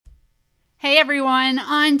Hey everyone,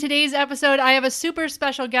 on today's episode I have a super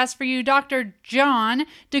special guest for you, Dr. John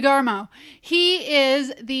DeGarmo. He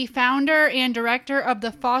is the founder and director of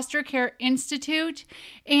the Foster Care Institute,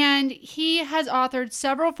 and he has authored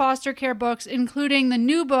several foster care books, including the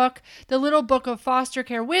new book, The Little Book of Foster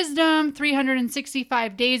Care Wisdom,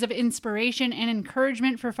 365 Days of Inspiration and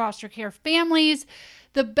Encouragement for Foster Care Families,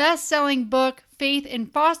 the best-selling book, Faith in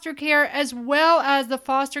Foster Care, as well as the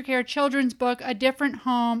foster care children's book, A Different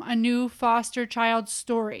Home, A New Foster Child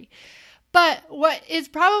Story. But what is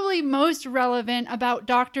probably most relevant about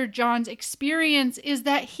Dr. John's experience is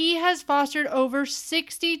that he has fostered over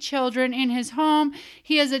 60 children in his home.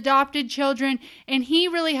 He has adopted children, and he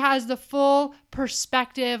really has the full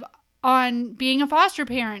perspective on being a foster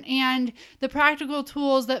parent and the practical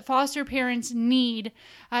tools that foster parents need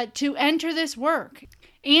to enter this work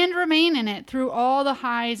and remain in it through all the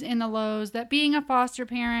highs and the lows that being a foster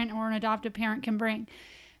parent or an adoptive parent can bring.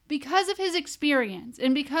 Because of his experience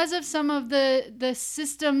and because of some of the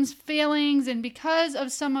system's failings and because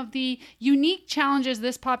of some of the unique challenges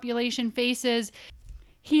this population faces,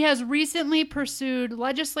 he has recently pursued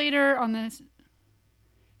legislation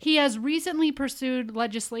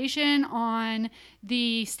on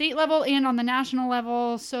the state level and on the national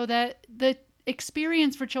level so that the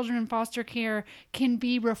experience for children in foster care can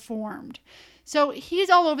be reformed. So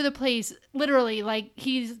he's all over the place, literally. Like,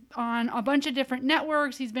 he's on a bunch of different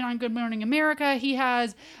networks. He's been on Good Morning America. He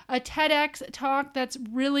has a TEDx talk that's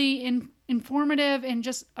really informative and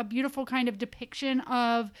just a beautiful kind of depiction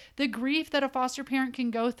of the grief that a foster parent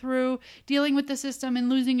can go through dealing with the system and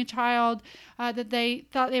losing a child that they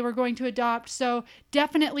thought they were going to adopt. So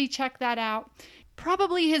definitely check that out.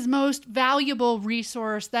 Probably his most valuable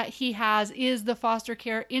resource that he has is the Foster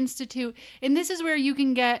Care Institute. And this is where you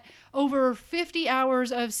can get over 50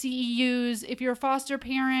 hours of CEUs. If you're a foster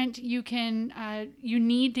parent, you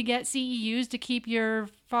need to get CEUs to keep your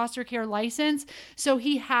foster care license. So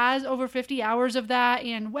he has over 50 hours of that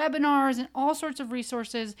and webinars and all sorts of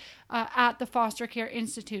resources at the Foster Care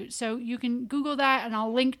Institute. So you can Google that and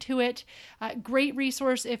I'll link to it. Great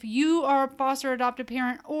resource if you are a foster adoptive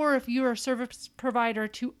parent or if you are a service provider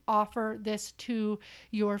to offer this to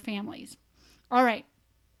your families. All right.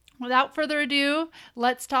 Without further ado,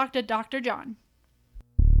 let's talk to Dr. John.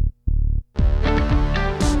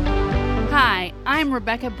 Hi, I'm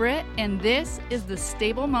Rebecca Britt, and this is the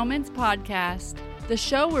Stable Moments Podcast, the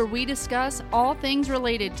show where we discuss all things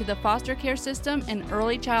related to the foster care system and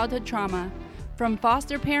early childhood trauma, from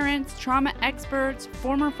foster parents, trauma experts,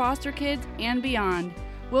 former foster kids, and beyond.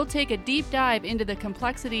 We'll take a deep dive into the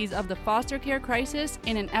complexities of the foster care crisis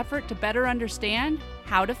in an effort to better understand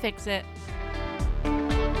how to fix it.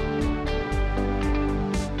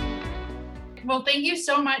 Well, thank you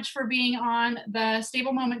so much for being on the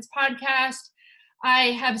Stable Moments podcast.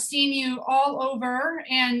 I have seen you all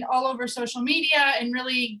over social media and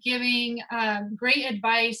really giving great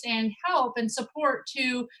advice and help and support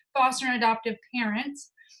to foster and adoptive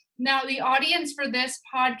parents. Now, the audience for this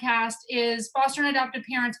podcast is foster and adoptive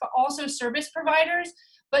parents, but also service providers,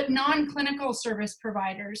 but non-clinical service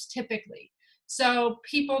providers typically. So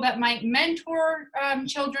people that might mentor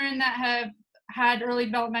children that have had early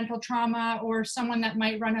developmental trauma or someone that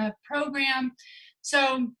might run a program.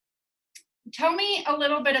 So tell me a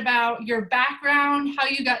little bit about your background, how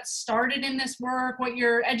you got started in this work, what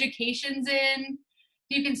your education's in.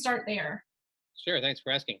 You can start there. Sure, thanks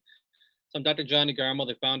for asking. So I'm Dr. John DeGarmo,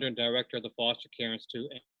 the founder and director of the Foster Care Institute,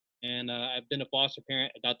 and I've been a foster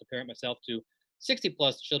parent, adoptive parent myself to 60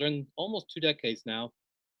 plus children, almost 2 decades now.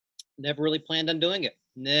 Never really planned on doing it.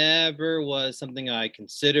 Never was something I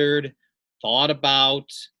considered, thought about,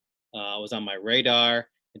 was on my radar.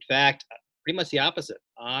 In fact, pretty much the opposite.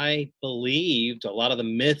 I believed a lot of the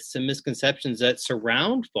myths and misconceptions that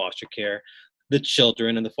surround foster care, the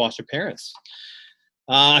children and the foster parents.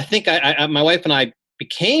 I think my wife and I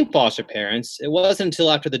became foster parents. It wasn't until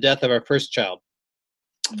after the death of our first child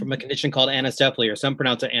from a condition called anencephaly, or some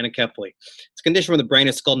pronounce it anencephaly. It's a condition where the brain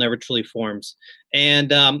and skull never truly forms. And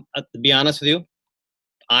to be honest with you,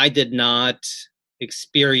 I did not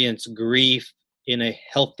experience grief in a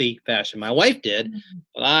healthy fashion. My wife did,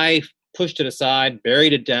 but I pushed it aside,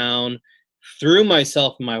 buried it down, threw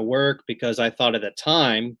myself in my work because I thought at the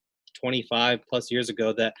time, 25 plus years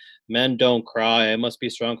ago, that men don't cry. I must be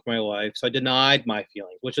strong for my wife. So I denied my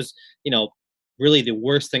feelings, which is, really the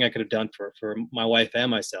worst thing I could have done for my wife and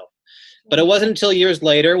myself. But it wasn't until years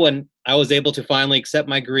later when I was able to finally accept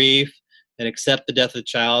my grief and accept the death of the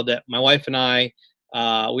child that my wife and I,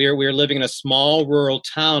 we were living in a small rural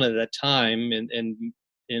town at that time in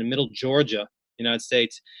middle Georgia, United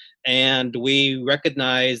States. And we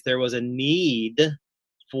recognized there was a need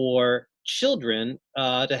for children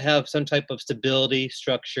to have some type of stability,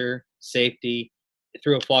 structure, safety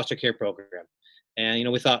through a foster care program.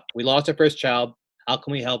 And, we thought we lost our first child. How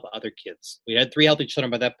can we help other kids? We had 3 healthy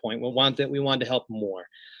children by that point. We wanted to help more.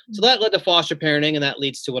 So that led to foster parenting, and that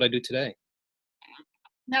leads to what I do today.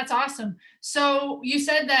 That's awesome. So you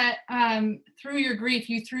said that through your grief,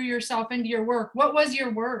 you threw yourself into your work. What was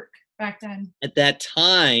your work back then? At that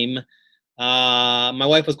time, my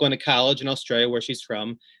wife was going to college in Australia, where she's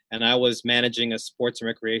from, and I was managing a sports and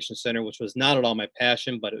recreation center, which was not at all my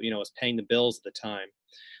passion, but it was paying the bills at the time.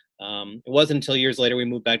 It wasn't until years later we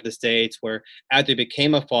moved back to the States, where after I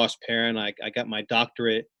became a foster parent, I got my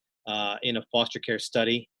doctorate in a foster care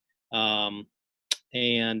study, and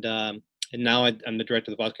now I'm the director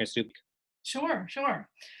of the Foster Care Institute. Sure.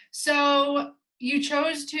 So you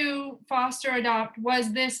chose to foster adopt.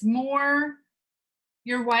 Was this more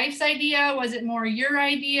your wife's idea? Was it more your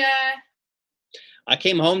idea? I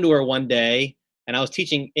came home to her one day, and I was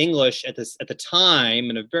teaching English at the time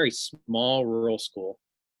in a very small rural school.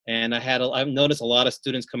 And I've noticed a lot of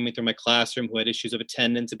students coming through my classroom who had issues of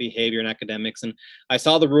attendance and behavior and academics. And I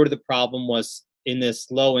saw the root of the problem was in this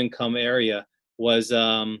low income area was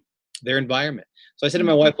their environment. So I said to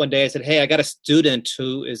my wife one day, I said, hey, I got a student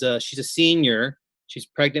who she's a senior, she's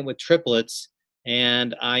pregnant with triplets,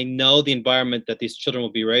 and I know the environment that these children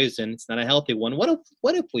will be raised in. It's not a healthy one. What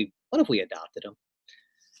if we adopted them?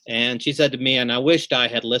 And she said to me, and I wished I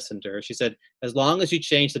had listened to her, she said, as long as you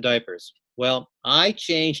change the diapers. Well, I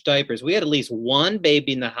changed diapers. We had at least one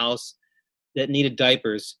baby in the house that needed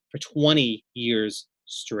diapers for 20 years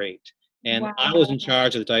straight. And wow. I was in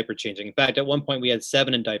charge of the diaper changing. In fact, at one point we had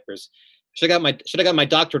 7 in diapers. Should have got my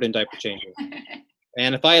doctorate in diaper changing.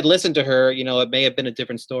 And if I had listened to her, it may have been a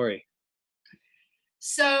different story.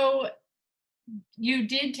 So you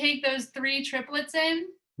did take those 3 triplets in?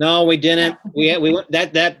 No, we didn't. We went,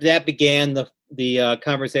 that began the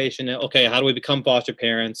conversation. Okay, how do we become foster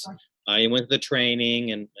parents? You went through the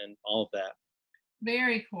training and all of that.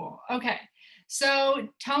 Very cool. Okay, so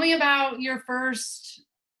tell me about your first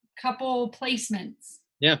couple placements.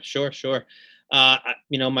 Yeah, sure.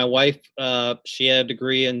 My wife, she had a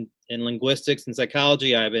degree in linguistics and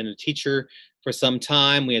psychology. I've been a teacher for some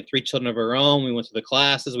time. We had 3 children of our own. We went to the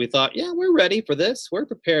classes. We thought, yeah, we're ready for this. We're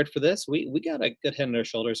prepared for this. We got a good head on our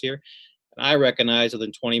shoulders here. And I recognized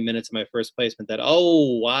within 20 minutes of my first placement that,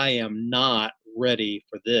 I am not ready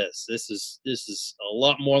for this. This is a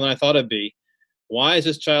lot more than I thought it'd be. Why is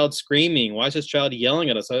this child screaming? Why is this child yelling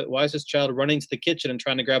at us? Why is this child running to the kitchen and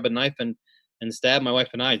trying to grab a knife and stab my wife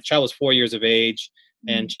and I? The child was 4 years of age,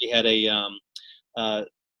 and she had a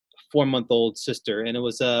 4-month-old sister, and it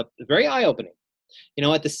was very eye-opening.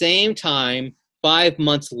 At the same time, 5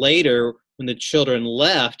 months later, when the children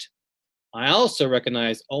left, I also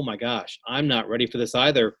recognized, oh my gosh, I'm not ready for this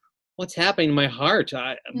either. What's happening to my heart?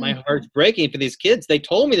 My heart's breaking for these kids. They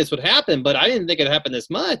told me this would happen, but I didn't think it'd happen this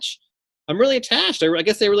much. I'm really attached. I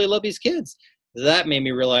guess they really love these kids. That made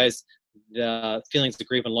me realize the feelings of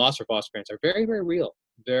grief and loss for foster parents are very, very real.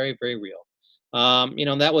 Very, very real.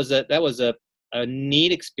 That was a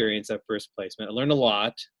neat experience at first placement. I learned a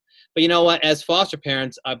lot. But you know what? As foster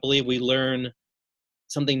parents, I believe we learn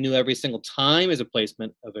something new every single time as a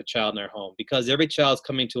placement of a child in our home, because every child's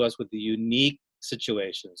coming to us with the unique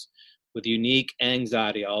situations, with unique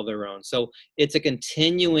anxiety all their own. So it's a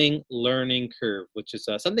continuing learning curve, which is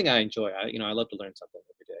something I enjoy. I love to learn something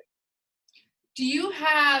every day. Do you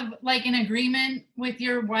have an agreement with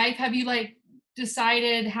your wife? Have you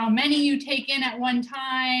decided how many you take in at one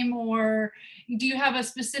time, or do you have a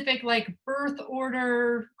specific birth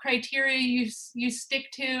order criteria you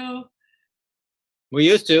stick to? We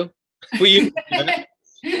used to. We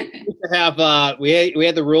had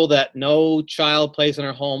the rule that no child placed in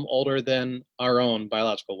our home older than our own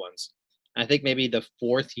biological ones. I think maybe the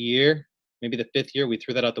 4th year, maybe the 5th year, we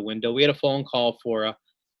threw that out the window. We had a phone call for a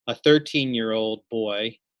 13-year-old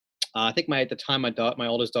boy. I think at the time my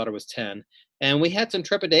oldest daughter was 10, and we had some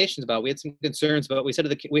trepidations about it. We had some concerns, but we said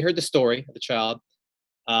we heard the story of the child,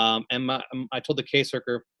 and I told the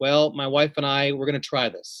caseworker, well, my wife and I, we're going to try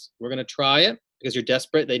this. We're going to try it because you're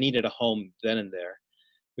desperate. They needed a home then and there.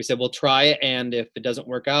 We said, we'll try it, and if it doesn't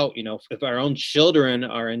work out, if our own children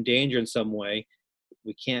are in danger in some way,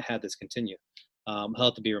 we can't have this continue. He'll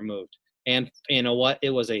have to be removed. And you know what? It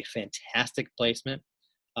was a fantastic placement.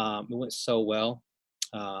 It went so well.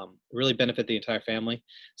 Really benefit the entire family.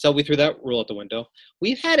 So we threw that rule out the window.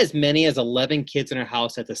 We've had as many as 11 kids in our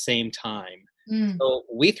house at the same time. So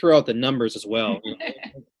we threw out the numbers as well.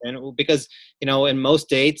 And because, in most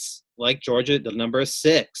states, like Georgia, the number is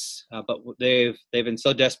 6. But they've been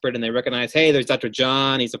so desperate, and they recognize, hey, there's Dr.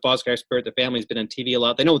 John. He's a foster care expert. The family's been on TV a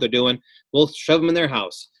lot. They know what they're doing. We'll shove them in their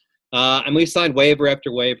house. And we signed waiver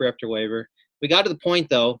after waiver after waiver. We got to the point,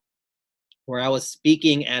 though, where I was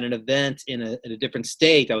speaking at an event in a different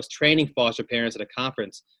state. I was training foster parents at a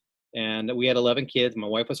conference, and we had 11 kids. My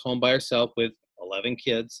wife was home by herself with 11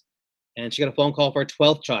 kids, and she got a phone call for her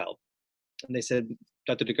 12th child. And they said,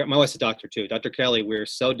 my wife's a doctor too. Dr. Kelly, we're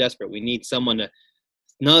so desperate. We need someone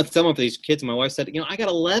for these kids. And my wife said, I got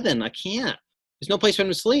 11. I can't. There's no place for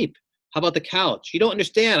them to sleep. How about the couch? You don't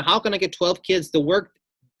understand. How can I get 12 kids to work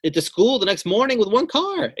at the school the next morning with one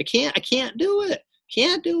car? I can't do it.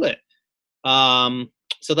 Can't do it.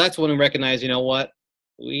 So that's when we recognize, what?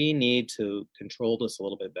 We need to control this a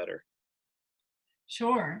little bit better.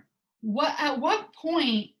 Sure. At what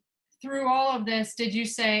point through all of this did you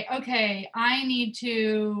say, okay, I need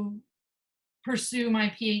to pursue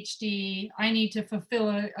my PhD. I need to fulfill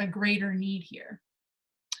a greater need here?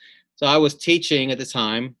 So I was teaching at the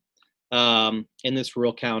time in this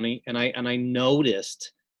rural county, and I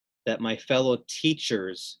noticed that my fellow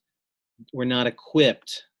teachers were not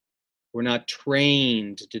equipped, were not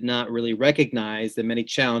trained, did not really recognize the many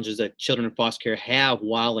challenges that children in foster care have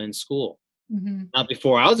while in school. Mm-hmm. Now,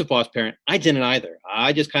 before I was a foster parent, I didn't either.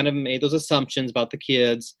 I just kind of made those assumptions about the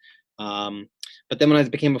kids. But then when I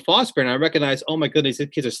became a foster parent, I recognized, oh my goodness, these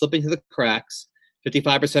kids are slipping through the cracks.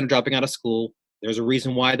 55% are dropping out of school. There's a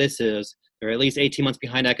reason why this is. They're at least 18 months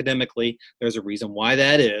behind academically. There's a reason why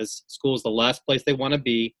that is. School is the last place they want to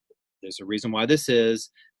be. There's a reason why this is.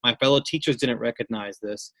 My fellow teachers didn't recognize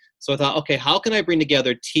this. So I thought, okay, how can I bring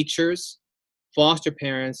together teachers, foster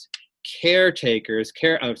parents, caretakers,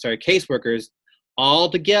 caseworkers, all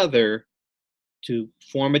together to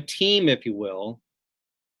form a team, if you will,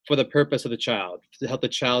 for the purpose of the child, to help the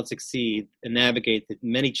child succeed and navigate the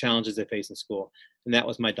many challenges they face in school. And that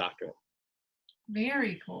was my doctorate.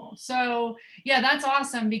 Very cool. So yeah, that's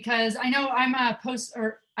awesome, because I know I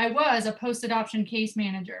was a post-adoption case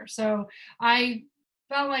manager. So I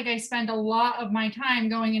felt like I spent a lot of my time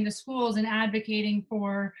going into schools and advocating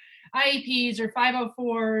for IEPs or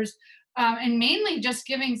 504s, and mainly just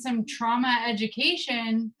giving some trauma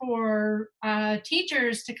education for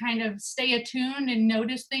teachers to kind of stay attuned and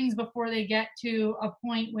notice things before they get to a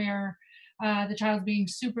point where the child's being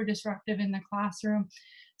super disruptive in the classroom.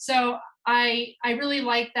 So I really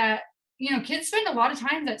like that, kids spend a lot of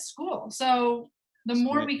time at school. So the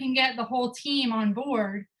more we can get the whole team on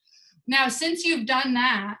board. Now, since you've done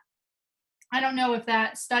that, I don't know if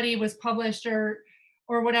that study was published or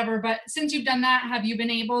whatever, but since you've done that, have you been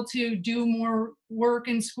able to do more work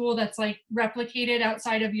in school that's like replicated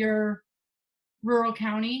outside of your rural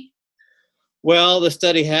county? Well, the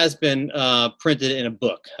study has been printed in a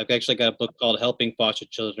book. I've actually got a book called Helping Foster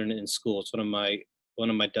Children in School. It's one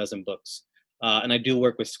of my dozen books. And I do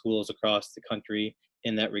work with schools across the country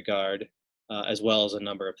in that regard, as well as a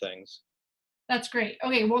number of things. That's great.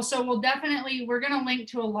 Okay, well, so we're going to link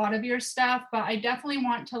to a lot of your stuff, but I definitely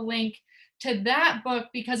want to link to that book,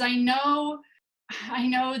 because I know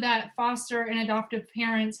that foster and adoptive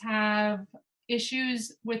parents have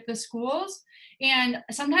issues with the schools, and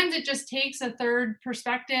sometimes it just takes a third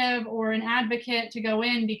perspective or an advocate to go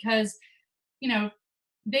in, because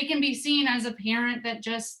they can be seen as a parent that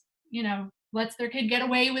just lets their kid get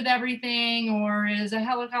away with everything, or is a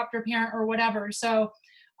helicopter parent or whatever. So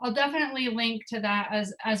I'll definitely link to that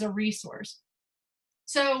as a resource.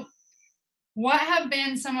 So what have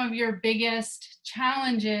been some of your biggest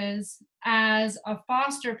challenges as a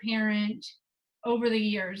foster parent over the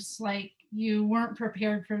years? Like, you weren't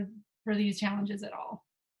prepared for these challenges at all.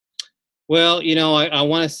 Well, I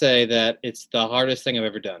want to say that it's the hardest thing I've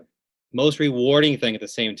ever done. Most rewarding thing at the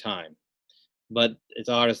same time, but it's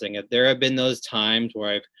the hardest thing. There have been those times where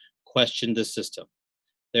I've questioned the system.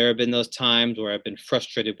 There have been those times where I've been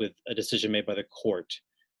frustrated with a decision made by the court.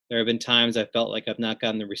 There have been times I felt like I've not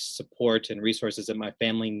gotten the support and resources that my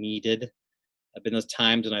family needed. I've been those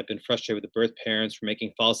times when I've been frustrated with the birth parents for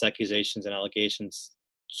making false accusations and allegations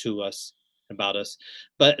to us, about us.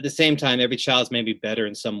 But at the same time, every child's made me better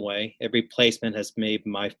in some way. Every placement has made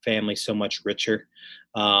my family so much richer.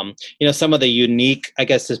 Some of the unique,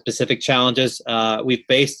 the specific challenges we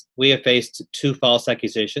have faced 2 false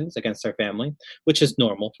accusations against our family, which is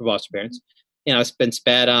normal for foster parents. I've been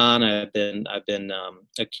spat on. I've been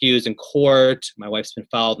accused in court. My wife's been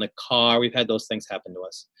fouled in a car. We've had those things happen to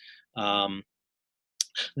us.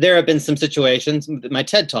 There have been some situations. My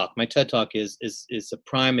TED Talk is a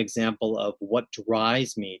prime example of what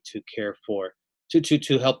drives me to care for,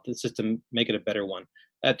 to help the system make it a better one.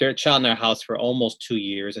 After a child in our house for almost 2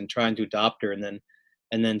 years and trying to adopt her, and then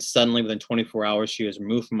And then suddenly within 24 hours, she was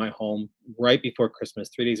removed from my home right before Christmas,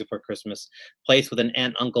 3 days before Christmas, placed with an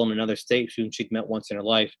aunt, uncle in another state whom she'd met once in her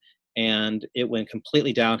life. And it went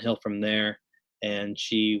completely downhill from there. And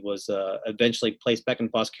she was eventually placed back in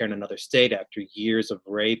foster care in another state after years of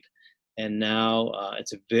rape. And now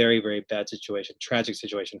it's a very, very bad situation, tragic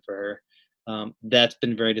situation for her. That's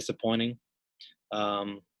been very disappointing.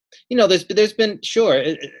 Um, there's been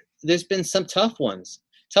there's been some tough ones,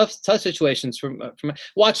 tough situations from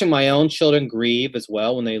watching my own children grieve as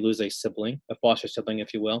well when they lose a sibling, a foster sibling,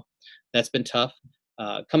 if you will. That's been tough.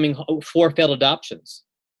 Four failed adoptions.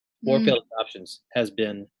 Four Mm. failed adoptions has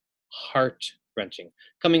been heart wrenching.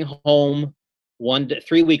 Coming home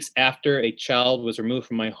 3 weeks after a child was removed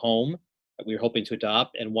from my home that we were hoping to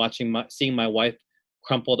adopt, and seeing my wife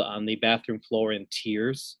crumpled on the bathroom floor in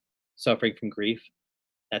tears, suffering from grief.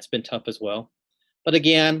 That's been tough as well. But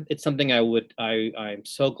again, it's something I'm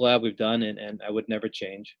so glad we've done, and I would never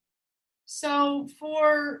change. So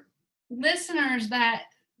for listeners that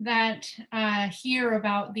hear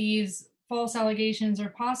about these false allegations or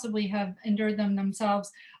possibly have endured them themselves,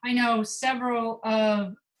 I know several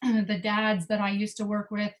of the dads that I used to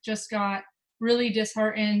work with just got really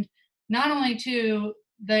disheartened, not only to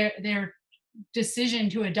their decision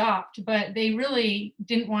to adopt, but they really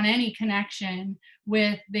didn't want any connection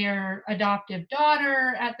with their adoptive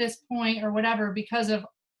daughter at this point or whatever, because of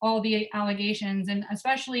all the allegations, and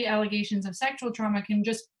especially allegations of sexual trauma can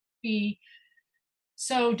just be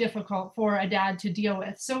so difficult for a dad to deal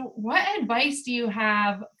with. So what advice do you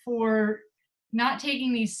have for not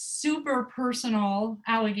taking these super personal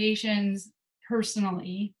allegations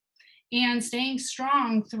personally and staying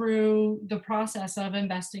strong through the process of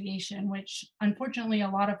investigation, which unfortunately a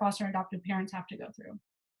lot of foster and adoptive parents have to go through?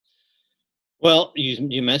 Well,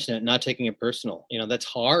 you mentioned it, not taking it personal. That's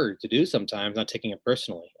hard to do sometimes, not taking it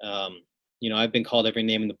personally. I've been called every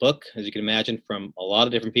name in the book, as you can imagine, from a lot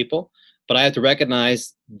of different people. But I have to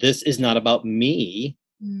recognize this is not about me.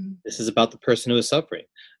 Mm. This is about the person who is suffering.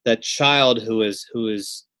 That child who is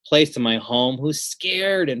placed in my home, who's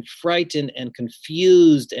scared and frightened and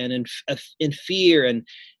confused and in fear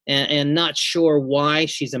and not sure why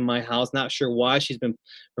she's in my house, not sure why she's been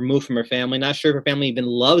removed from her family, not sure if her family even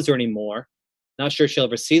loves her anymore, not sure she'll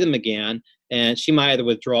ever see them again. And she might either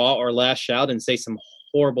withdraw or lash out and say some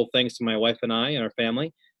horrible things to my wife and I and our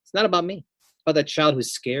family. It's not about me. It's about that child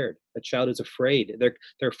who's scared, that child who's afraid.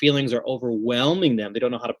 Their feelings are overwhelming them. They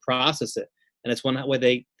don't know how to process it. And it's one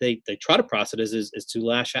way they try to process it is to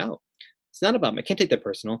lash out. It's not about me. I can't take that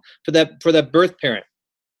personal. For that birth parent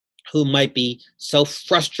who might be so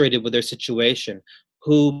frustrated with their situation,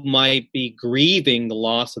 who might be grieving the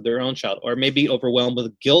loss of their own child, or maybe overwhelmed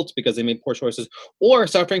with guilt because they made poor choices, or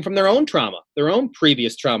suffering from their own trauma, their own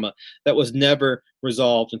previous trauma that was never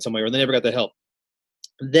resolved in some way, or they never got the help.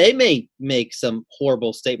 They may make some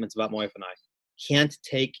horrible statements about my wife and I. Can't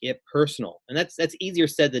take it personal. And that's easier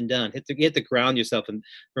said than done. You have to ground yourself and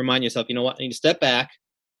remind yourself, you know what, I need to step back.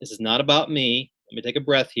 This is not about me. Let me take a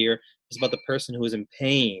breath here. It's about the person who is in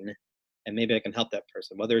pain, and maybe I can help that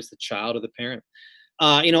person, whether it's the child or the parent.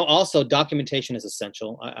 Also documentation is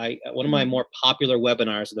essential. One of my more popular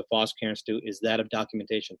webinars that the foster parents do is that of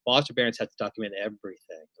documentation. Foster parents have to document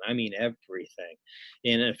everything. I mean everything,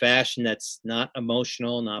 in a fashion that's not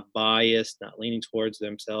emotional, not biased, not leaning towards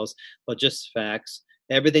themselves, but just facts.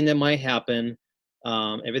 Everything that might happen,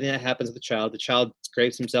 everything that happens to the child. The child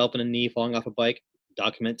scrapes himself in a knee falling off a bike.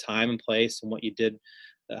 Document time and place and what you did,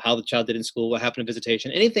 how the child did in school, what happened in visitation,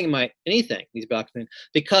 anything needs to be documented.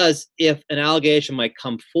 Because if an allegation might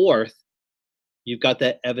come forth, you've got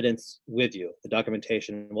that evidence with you, the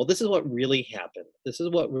documentation. Well, this is what really happened. This is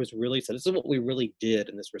what was really said. This is what we really did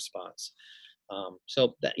in this response.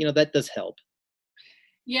 So that does help.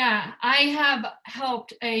 Yeah, I have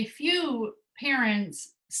helped a few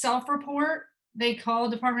parents self-report. They call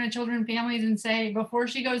Department of Children and Families and say, before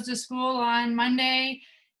she goes to school on Monday,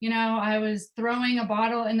 I was throwing a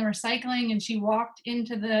bottle in the recycling and she walked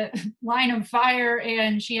into the line of fire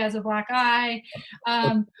and she has a black eye,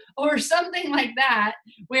 or something like that,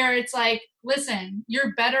 where it's like, listen,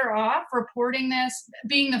 you're better off reporting this,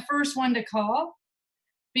 being the first one to call,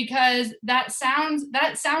 because that sounds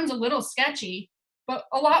a little sketchy, but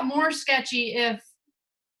a lot more sketchy if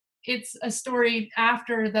it's a story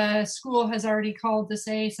after the school has already called to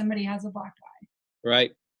say somebody has a black eye.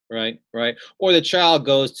 Right. Or the child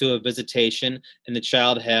goes to a visitation and the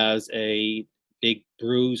child has a big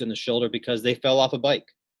bruise on the shoulder because they fell off a bike,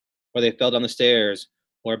 or they fell down the stairs,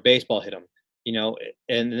 or a baseball hit them.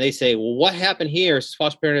 And they say, well, what happened here? Is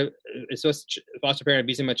foster parent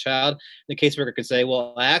abusing my child? The caseworker could say,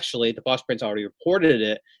 well, actually, the foster parent's already reported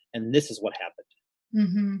it, and this is what happened.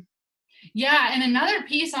 Mm-hmm. Yeah, and another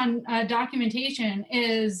piece on documentation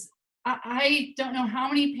is I don't know how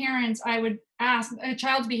many parents I would ask. A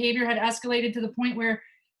child's behavior had escalated to the point where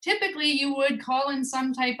typically you would call in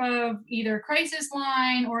some type of either crisis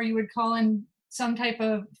line, or you would call in some type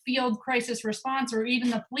of field crisis response, or even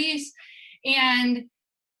the police. And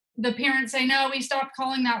the parents say, no, we stopped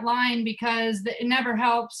calling that line because it never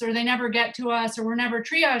helps, or they never get to us, or we're never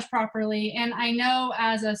triaged properly. And I know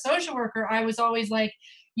as a social worker, I was always like,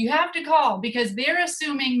 you have to call, because they're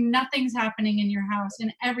assuming nothing's happening in your house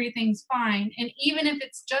and everything's fine. And even if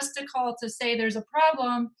it's just a call to say there's a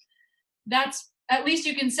problem, that's at least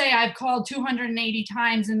you can say I've called 280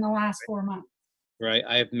 times in the last 4 months. Right.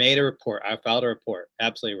 I've made a report. I filed a report.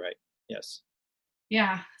 Absolutely right. Yes.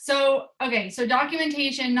 Yeah. So, okay. So,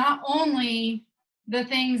 documentation, not only the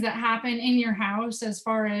things that happen in your house as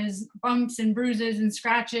far as bumps and bruises and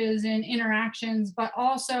scratches and interactions, but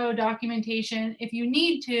also documentation, if you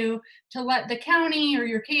need to let the county or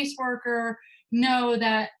your caseworker know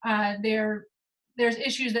that there's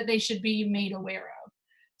issues that they should be made aware of.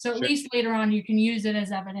 So, at Sure. least later on, you can use it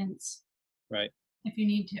as evidence Right. if you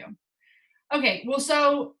need to. Okay, well,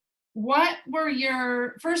 so what were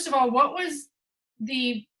your, first of all, what was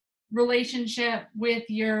the relationship with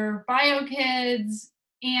your bio kids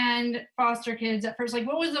and foster kids at first? Like,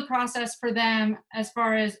 what was the process for them as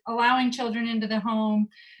far as allowing children into the home?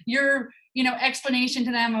 Your, explanation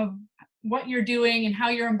to them of what you're doing and how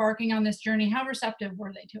you're embarking on this journey. How receptive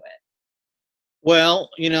were they to it? Well,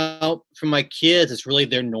 for my kids, it's really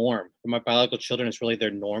their norm. For my biological children, it's really their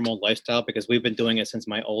normal lifestyle because we've been doing it since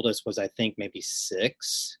my oldest was, I think, maybe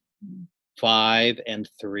 6, 5, and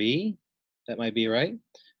 3. That might be right.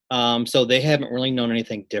 So they haven't really known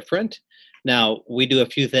anything different. Now, we do a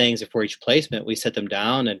few things before each placement. We sit them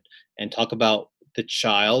down and talk about the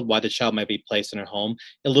child, why the child might be placed in our home,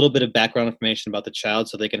 a little bit of background information about the child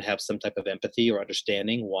so they can have some type of empathy or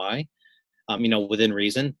understanding why, within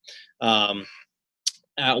reason. Um,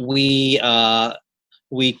 uh, we uh,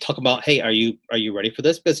 we talk about, hey, are you ready for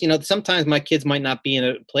this? Because sometimes my kids might not be in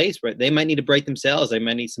a place where they might need a break themselves. They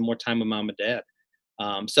might need some more time with mom and dad.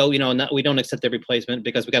 So we don't accept every placement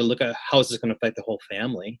because we got to look at how is this going to affect the whole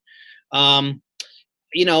family. Um,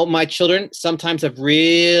 my children sometimes have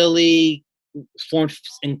really formed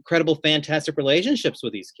incredible, fantastic relationships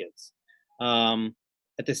with these kids. Um,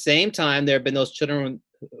 at the same time, there have been those children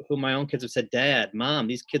who my own kids have said, "Dad, Mom,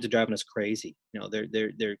 these kids are driving us crazy. They're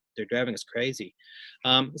driving us crazy."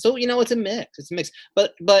 So it's a mix. It's a mix.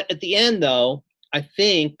 But at the end, though, I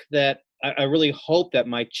think that I really hope that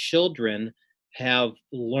my children have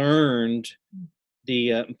learned the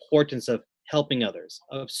importance of helping others,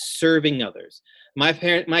 of serving others. My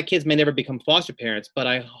kids may never become foster parents, but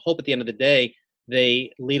I hope at the end of the day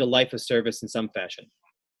they lead a life of service in some fashion.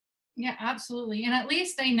 Yeah, absolutely. And at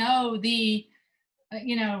least they know uh,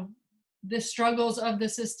 you know, the struggles of the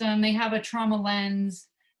system. They have a trauma lens.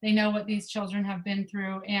 They know what these children have been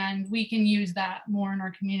through, and we can use that more in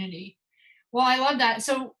our community. Well, I love that.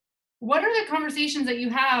 So, what are the conversations that you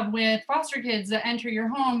have with foster kids that enter your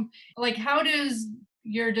home? Like, how does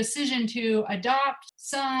your decision to adopt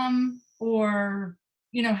some, or,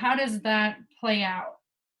 how does that play out?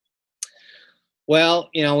 Well,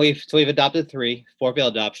 we've adopted 3, 4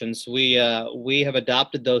 failed adoptions. We have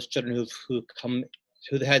adopted those children who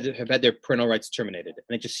have had their parental rights terminated,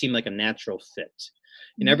 and it just seemed like a natural fit.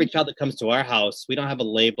 And every Mhm. child that comes to our house, we don't have a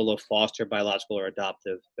label of foster, biological, or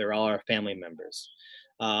adoptive. They're all our family members.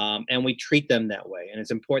 And we treat them that way. And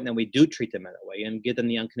it's important that we do treat them that way and give them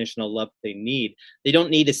the unconditional love they need. They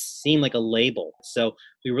don't need to seem like a label. So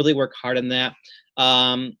we really work hard on that.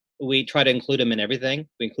 We try to include them in everything.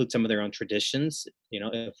 We include some of their own traditions,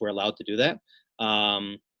 if we're allowed to do that.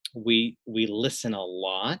 Um, we listen a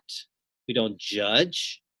lot. We don't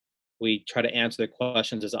judge. We try to answer their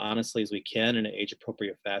questions as honestly as we can in an age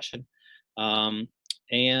appropriate fashion. Um,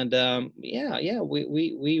 we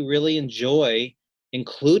really enjoy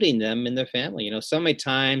including them in their family. So many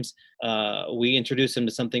times we introduce them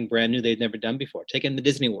to something brand new they've never done before. Taking them to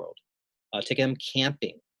Disney World, taking them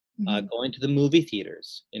camping, Mhm. going to the movie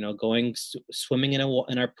theaters, going swimming in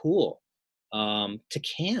our pool, to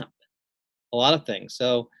camp, a lot of things.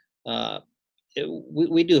 So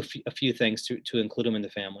we do a few things to include them in the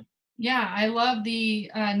family. Yeah, I love the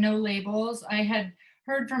no labels. I had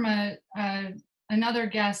heard from another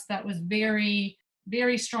guest that was very,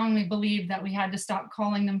 very strongly believed that we had to stop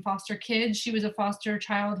calling them foster kids. She was a foster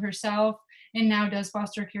child herself and now does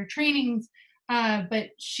foster care trainings.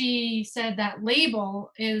 But she said that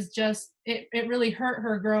label is just, it really hurt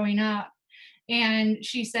her growing up. And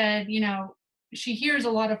she said, she hears a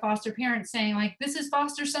lot of foster parents saying like, this is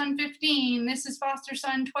foster son 15, this is foster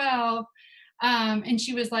son 12. And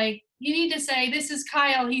she was like, you need to say, this is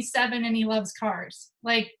Kyle, he's 7 and he loves cars.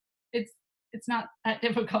 Like, it's not that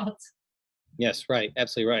difficult. Yes, right.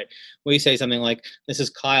 Absolutely right. We say something like, this is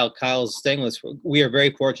Kyle. Kyle's staying with us. We are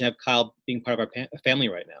very fortunate to have Kyle being part of our family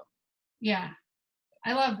right now. Yeah,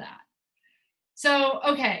 I love that. So,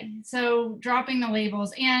 okay, so dropping the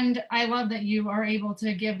labels. And I love that you are able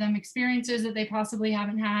to give them experiences that they possibly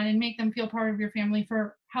haven't had and make them feel part of your family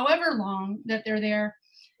for however long that they're there.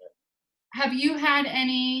 Have you had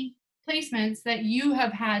any placements that you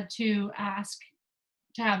have had to ask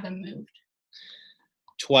to have them moved?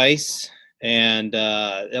 Twice. And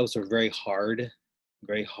those were very hard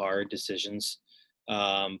decisions.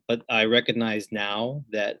 But I recognize now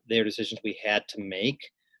that they're decisions we had to make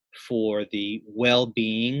for the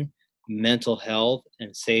well-being, mental health,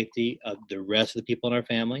 and safety of the rest of the people in our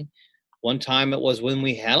family. One time it was when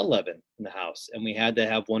we had 11 in the house and we had to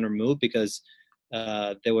have one removed because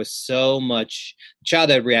there was so much. The child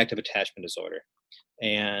had reactive attachment disorder,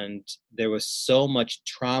 and there was so much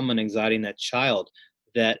trauma and anxiety in that child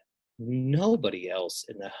that nobody else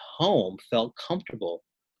in the home felt comfortable,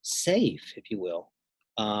 safe, if you will.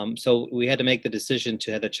 So we had to make the decision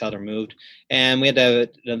to have the child removed, and we had to have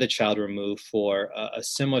another child removed for a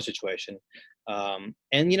similar situation.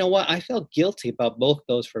 And you know what? I felt guilty about both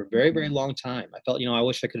those for a very, very long time. I felt, I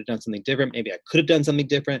wish I could have done something different. Maybe I could have done something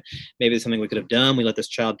different. Maybe it's something we could have done. We let this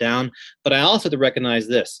child down. But I also have to recognize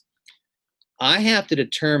this. I have to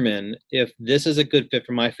determine if this is a good fit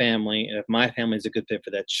for my family and if my family is a good fit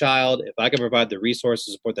for that child, if I can provide the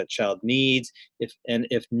resources support that child needs.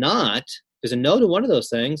 If not, there's a no to one of those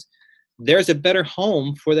things, there's a better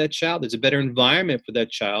home for that child. There's a better environment for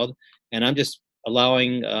that child. And I'm just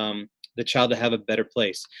allowing the child to have a better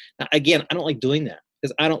place. Now, again, I don't like doing that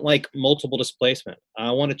because I don't like multiple displacement.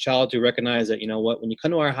 I want a child to recognize that, when you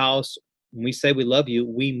come to our house, when we say we love you,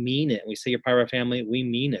 we mean it. When we say you're part of our family, we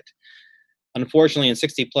mean it. Unfortunately, in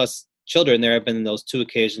 60 plus children, there have been those 2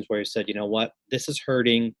 occasions where you said, you know what, this is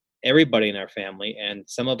hurting everybody in our family, and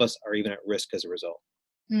some of us are even at risk as a result.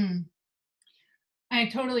 I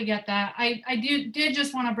totally get that. I did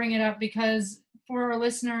just want to bring it up because for our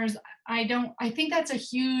listeners, I think that's a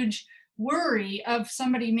huge worry of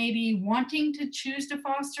somebody maybe wanting to choose to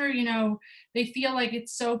foster. They feel like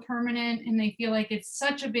it's so permanent and they feel like it's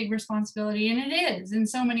such a big responsibility, and it is in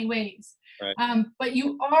so many ways. Right. But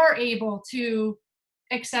you are able to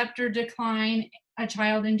accept or decline a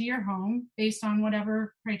child into your home based on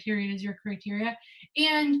whatever criteria is your criteria.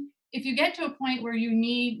 And if you get to a point where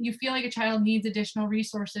you feel like a child needs additional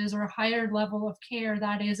resources or a higher level of care,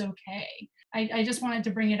 that is okay. I just wanted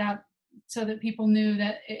to bring it up so that people knew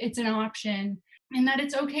that it's an option and that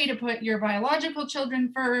it's okay to put your biological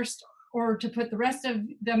children first or to put the rest of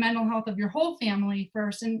the mental health of your whole family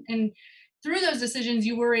first. And through those decisions,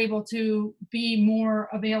 you were able to be more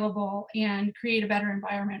available and create a better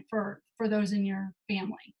environment for those in your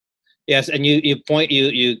family. Yes, and you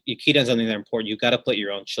keyed on something that's important. You've got to put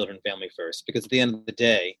your own children and family first, because at the end of the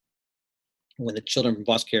day, when the children from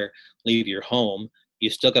foster care leave your home, you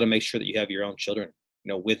still got to make sure that you have your own children,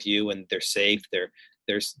 with you, and they're safe,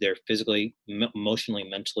 they're physically, emotionally,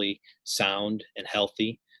 mentally sound and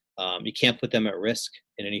healthy. You can't put them at risk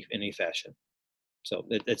in any fashion. So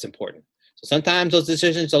it's important. So sometimes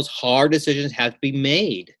those hard decisions have to be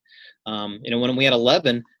made. When we had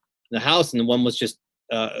 11 in the house, and one was just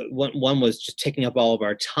taking up all of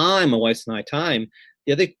our time, my wife's and I time,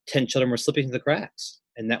 the other 10 children were slipping through the cracks,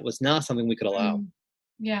 and that was not something we could allow.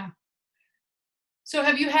 Yeah. So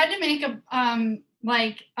have you had to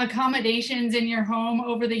make accommodations in your home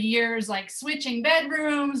over the years, like switching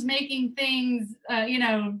bedrooms, making things,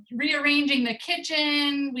 rearranging the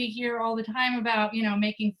kitchen? We hear all the time about,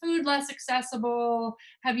 making food less accessible.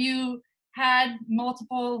 Have you had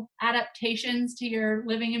multiple adaptations to your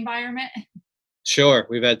living environment? Sure.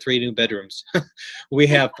 We've had 3 new bedrooms. We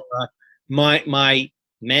have my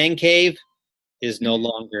man cave is no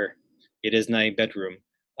longer, it is not a bedroom.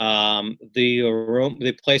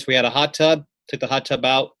 The place we had a hot tub, took the hot tub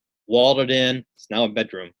out, walled it in. It's now a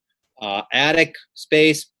bedroom. Attic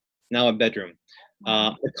space, now a bedroom.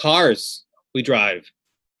 The cars we drive,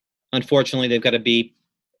 unfortunately, they've got to be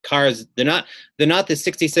cars. They're not the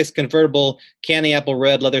 66 convertible candy apple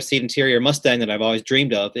red leather seat interior Mustang that I've always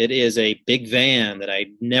dreamed of. It is a big van that I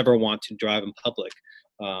never want to drive in public.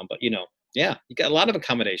 But yeah, you got a lot of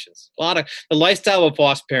accommodations. The lifestyle of a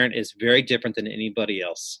foster parent is very different than anybody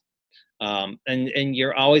else. And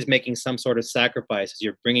you're always making some sort of sacrifice as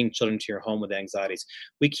you're bringing children to your home with anxieties.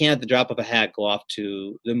 We can't, at the drop of a hat, go off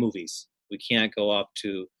to the movies. We can't go off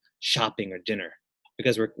to shopping or dinner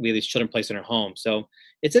because we have these children placed in our home. So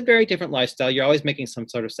it's a very different lifestyle. You're always making some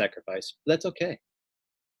sort of sacrifice. But that's okay.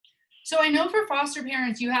 So I know for foster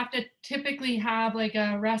parents, you have to typically have like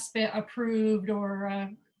a respite approved or a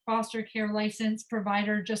foster care license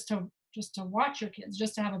provider just to watch your kids,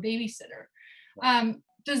 just to have a babysitter.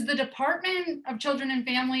 Does the Department of Children and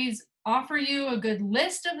Families offer you a good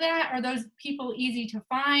list of that? Are those people easy to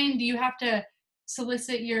find? Do you have to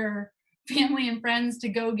solicit your family and friends to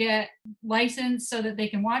go get licensed so that they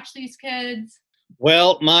can watch these kids?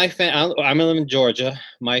 Well, I live in Georgia.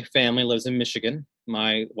 My family lives in Michigan.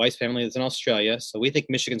 My wife's family lives in Australia. So we think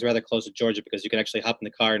Michigan's rather close to Georgia because you can actually hop in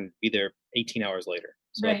the car and be there 18 hours later.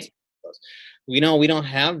 So Right. that's close. We don't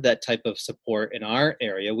have that type of support in our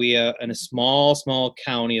area. We in a small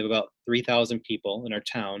county of about 3,000 people in our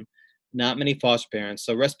town, not many foster parents.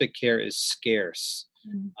 So respite care is scarce.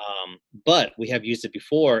 But we have used it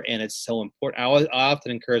before, and it's so important. I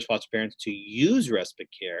often encourage foster parents to use respite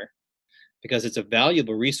care because it's a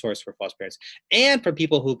valuable resource for foster parents. And for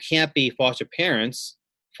people who can't be foster parents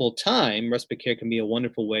full time, respite care can be a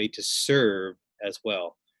wonderful way to serve as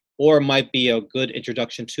well. Or it might be a good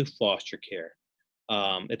introduction to foster care.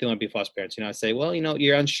 If they want to be foster parents, I say, well,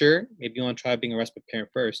 you're unsure. Maybe you want to try being a respite parent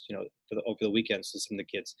first, over the weekends to some of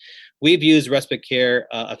the kids. We've used respite care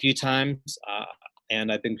a few times,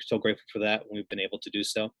 and I've been so grateful for that when we've been able to do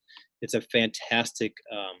so. It's a fantastic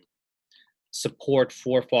support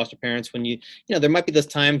for foster parents when there might be those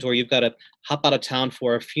times where you've got to hop out of town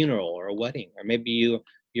for a funeral or a wedding, or maybe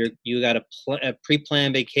you got a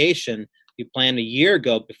pre-planned vacation you planned a year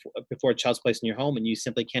ago before a child's placed in your home, and you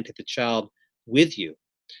simply can't take the child with you.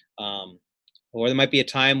 Or there might be a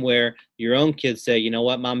time where your own kids say, you know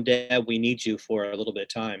what, mom, dad, we need you for a little bit of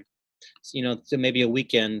time. So maybe a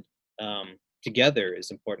weekend together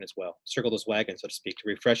is important as well. Circle those wagons, so to speak, to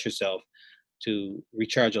refresh yourself, to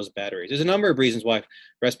recharge those batteries. There's a number of reasons why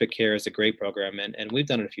respite care is a great program, and we've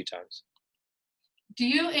done it a few times.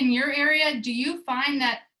 In your area, do you find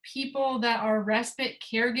that people that are respite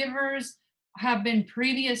caregivers have been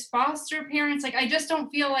previous foster parents? Like, I just don't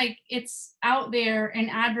feel like it's out there and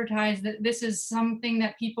advertised that this is something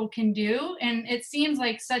that people can do. And it seems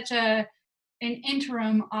like such an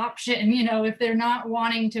interim option, if they're not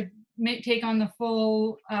wanting to take on the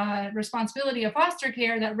full responsibility of foster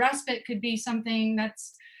care, that respite could be something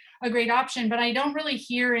that's a great option, but I don't really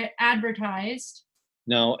hear it advertised.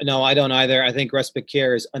 No, I don't either. I think respite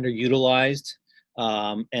care is underutilized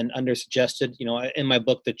and undersuggested. In my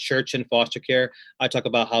book, The Church in Foster Care, I talk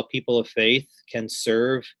about how people of faith can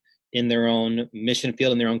serve in their own mission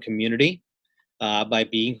field, in their own community, by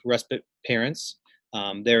being respite parents.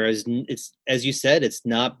 It's as you said, it's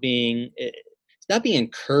not being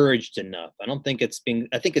encouraged enough. I think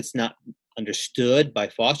it's not understood by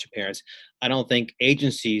foster parents. I don't think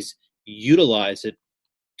agencies utilize it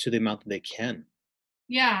to the amount that they can.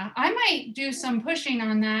 Yeah, I might do some pushing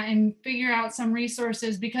on that and figure out some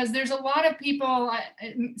resources, because there's a lot of people.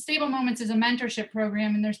 Stable Moments is a mentorship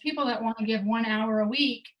program, and there's people that want to give 1 hour a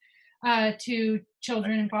week to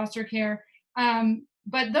children in foster care.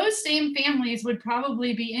 But those same families would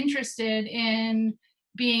probably be interested in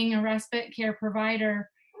being a respite care provider.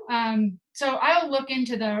 So I'll look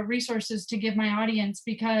into the resources to give my audience,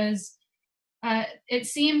 because it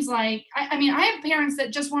seems like, I mean, I have parents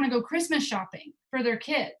that just want to go Christmas shopping for their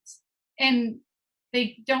kids, and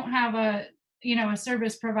they don't have a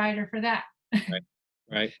service provider for that.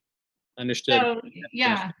 Right. Understood. So,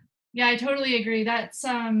 yeah, I totally agree. That's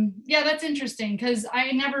that's interesting, because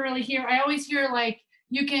I never really hear. I always hear like,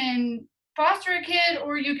 you can foster a kid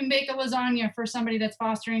or you can bake a lasagna for somebody that's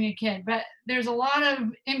fostering a kid, but there's a lot of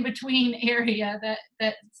in between area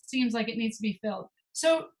that seems like it needs to be filled.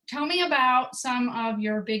 So tell me about some of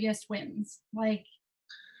your biggest wins. Like,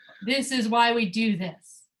 this is why we do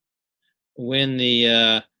this. When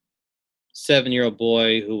the 7-year-old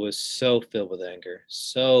boy who was so filled with anger,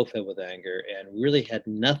 and really had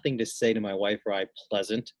nothing to say to my wife or I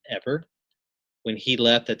pleasant ever, when he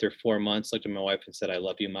left after 4 months, looked at my wife and said, "I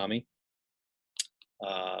love you, mommy."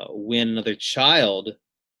 When another child,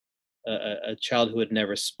 a child who had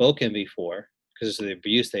never spoken before because of the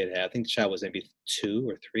abuse they had had, I think the child was maybe 2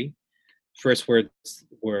 or 3. First words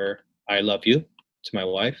were, "I love you," to my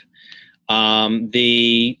wife.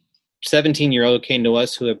 The 17-year-old came to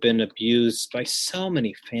us who had been abused by so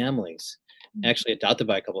many families, actually adopted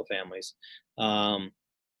by a couple of families,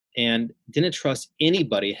 and didn't trust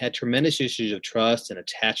anybody, had tremendous issues of trust and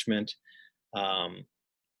attachment.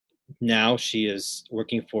 Now she is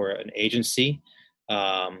working for an agency,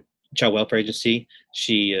 child welfare agency.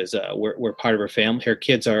 She is we're part of her family. Her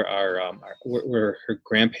kids we're her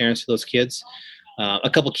grandparents to those kids. A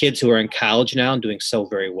couple kids who are in college now and doing so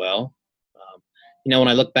very well. When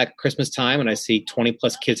I look back at Christmas time and I see 20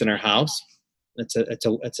 plus kids in our house, it's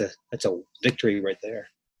a victory right there.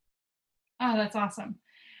 Oh, that's awesome.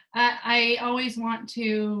 I always want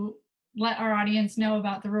to let our audience know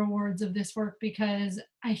about the rewards of this work because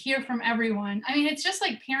I hear from everyone. I mean, it's just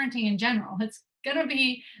like parenting in general. It's going to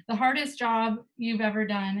be the hardest job you've ever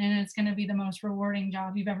done, and it's going to be the most rewarding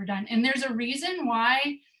job you've ever done. And there's a reason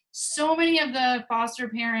why so many of the foster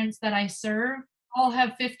parents that I serve all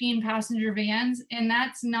have 15 passenger vans, and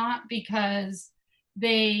that's not because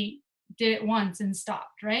they did it once and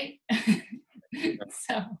stopped, right?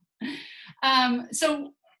 so,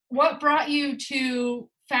 so what brought you to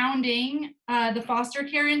founding the Foster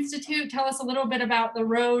Care Institute? Tell us a little bit about the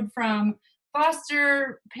road from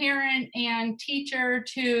foster parent and teacher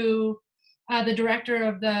to the director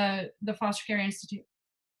of the Foster Care Institute.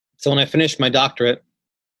 So when I finished my doctorate,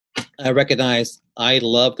 I recognized I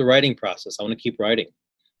love the writing process. I want to keep writing.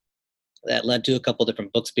 That led to a couple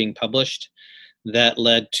different books being published. That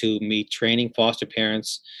led to me training foster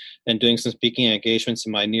parents and doing some speaking engagements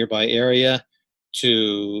in my nearby area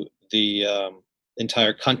to the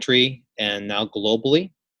entire country and now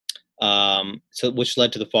globally. Which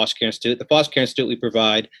led to the Foster Care Institute. The Foster Care Institute, we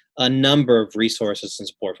provide a number of resources and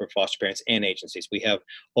support for foster parents and agencies. We have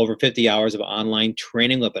over 50 hours of online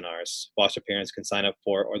training webinars foster parents can sign up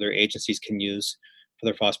for or their agencies can use for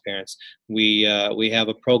their foster parents. We have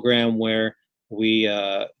a program where we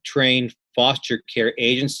train foster care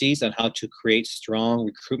agencies on how to create strong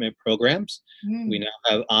recruitment programs. We now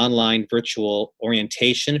have online virtual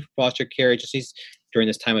orientation for foster care agencies during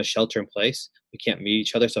this time of shelter in place. We can't meet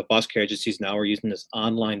each other, so foster care agencies now are using this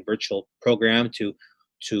online virtual program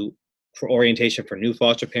for orientation for new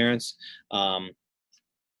foster parents.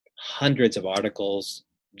 Hundreds of articles,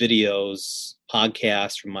 videos,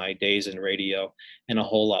 podcasts from my days in radio, and a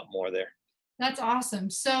whole lot more there. That's awesome.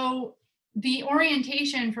 So the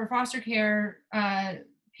orientation for foster care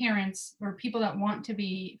parents or people that want to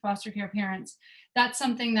be foster care parents, that's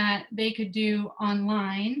something that they could do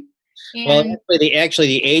online. And well, the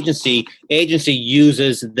agency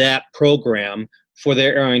uses that program for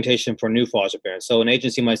their orientation for new foster parents. So an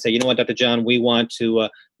agency might say, you know what, Dr. John, we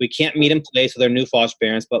can't meet in place with our new foster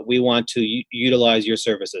parents, but we want to utilize your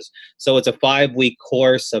services. So it's a 5-week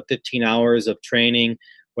course of 15 hours of training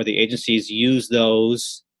where the agencies use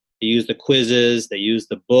those. They use the quizzes, they use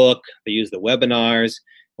the book, they use the webinars.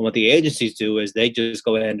 And what the agencies do is they just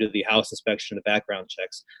go ahead and do the house inspection, the background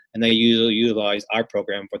checks, and they usually utilize our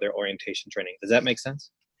program for their orientation training. Does that make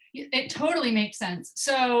sense? It totally makes sense.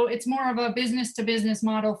 So it's more of a business to business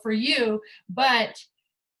model for you, but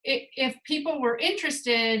if people were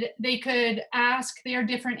interested, they could ask their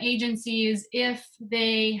different agencies if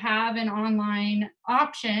they have an online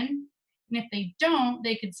option. And if they don't,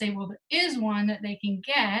 they could say, well, there is one that they can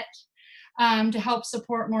get to help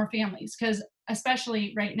support more families. Because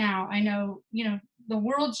especially right now, I know, the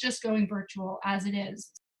world's just going virtual as it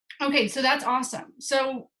is. Okay, so that's awesome.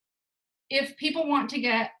 So if people want to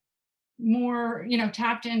get more,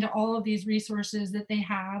 tapped into all of these resources that they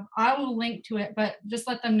have, I will link to it, but just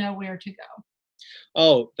let them know where to go.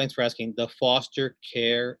 Oh, thanks for asking. The Foster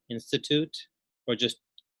Care Institute, or just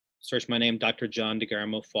search my name, Dr. John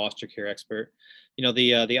DeGarmo, foster care expert.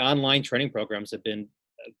 The online training programs have been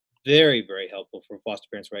very, very helpful for foster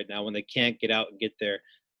parents right now when they can't get out and get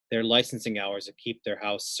their licensing hours to keep their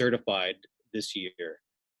house certified this year,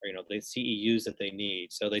 or the CEUs that they need.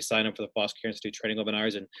 So they sign up for the Foster Care Institute training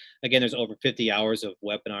webinars, and again, there's over 50 hours of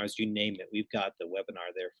webinars. You name it, we've got the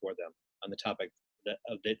webinar there for them on the topic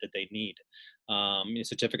that they need.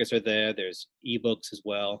 Certificates are there. There's ebooks as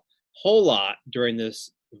well. Whole lot during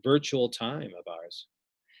this virtual time of ours.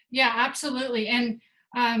 Yeah, absolutely. And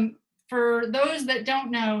for those that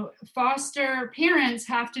don't know, foster parents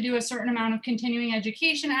have to do a certain amount of continuing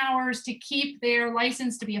education hours to keep their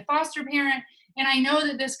license to be a foster parent. And I know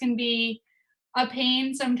that this can be a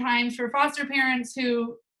pain sometimes for foster parents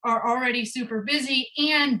who are already super busy,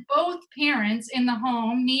 and both parents in the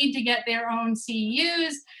home need to get their own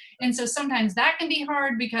CEUs. And so sometimes that can be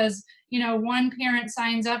hard because, one parent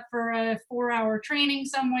signs up for a 4-hour training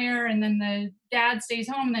somewhere, and then the dad stays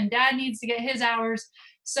home, and then dad needs to get his hours.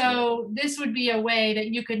 So this would be a way that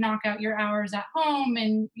you could knock out your hours at home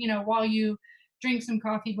and, while you drink some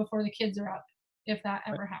coffee before the kids are up, if that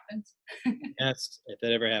ever happens. Yes, if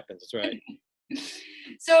that ever happens, that's right.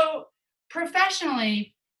 So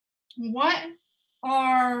professionally, what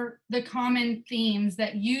are the common themes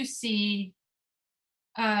that you see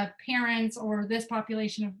parents or this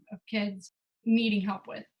population of kids needing help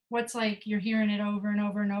with? what's like you're hearing it over and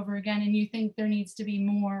over and over again, and you think there needs to be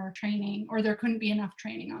more training, or there couldn't be enough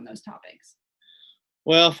training on those topics?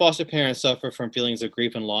 Well, foster parents suffer from feelings of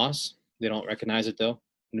grief and loss. They don't recognize it though.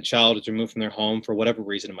 When the child is removed from their home for whatever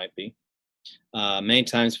reason it might be. Many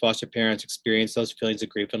times, foster parents experience those feelings of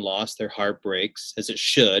grief and loss. Their heart breaks, as it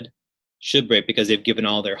should break because they've given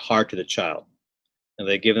all their heart to the child, and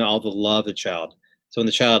they've given all the love to the child. So when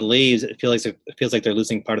the child leaves, it feels like they're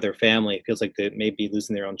losing part of their family. It feels like they may be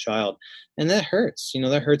losing their own child, and that hurts.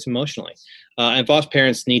 That hurts emotionally. And foster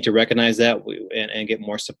parents need to recognize that and get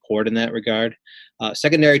more support in that regard.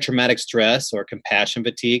 Secondary traumatic stress or compassion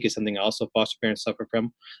fatigue is something also foster parents suffer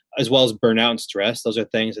from, as well as burnout and stress. Those are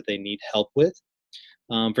things that they need help with.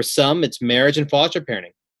 For some, it's marriage and foster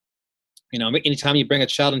parenting. Anytime you bring a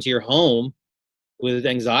child into your home with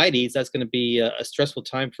anxieties, that's going to be a stressful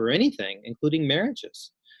time for anything, including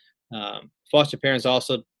marriages. Foster parents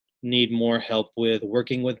also need more help with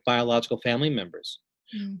working with biological family members,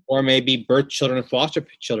 or maybe birth children and foster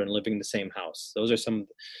children living in the same house. Those are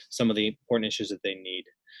some of the important issues that they need.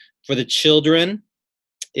 For the children,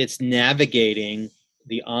 it's navigating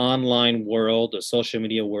the online world, the social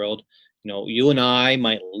media world. You and I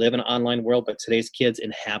might live in an online world, but today's kids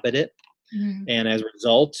inhabit it. And as a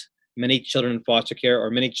result, many children in foster care, or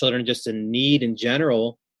many children just in need in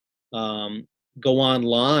general, go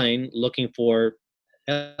online looking for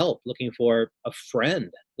help, looking for a friend,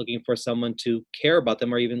 looking for someone to care about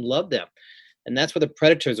them or even love them. And that's where the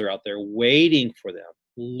predators are out there waiting for them,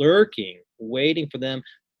 lurking, waiting for them,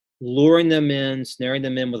 luring them in, snaring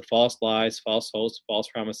them in with false lies, false hopes, false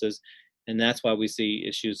promises. And that's why we see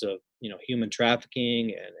issues of, human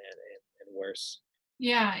trafficking and worse.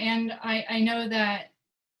 Yeah, and I know that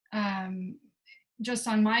just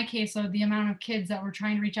on my caseload, the amount of kids that were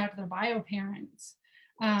trying to reach out to their bio parents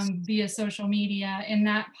via social media, and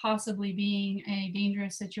that possibly being a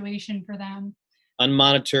dangerous situation for them.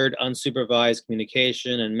 Unmonitored, unsupervised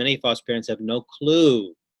communication, and many foster parents have no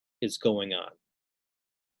clue it's going on.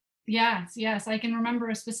 Yes. I can remember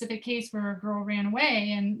a specific case where a girl ran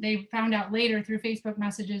away, and they found out later through Facebook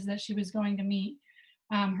messages that she was going to meet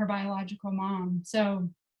her biological mom. So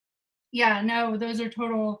yeah, no, those are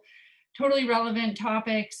totally relevant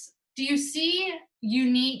topics. Do you see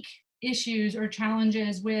unique issues or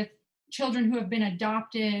challenges with children who have been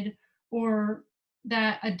adopted, or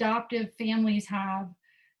that adoptive families have?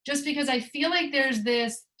 Just because I feel like there's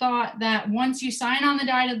this thought that once you sign on the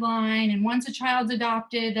dotted line and once a child's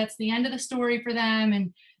adopted, that's the end of the story for them,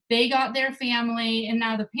 and they got their family, and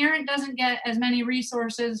now the parent doesn't get as many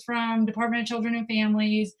resources from Department of Children and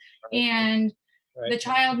Families, and the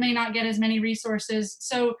child may not get as many resources.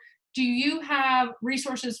 So do you have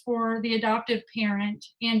resources for the adoptive parent,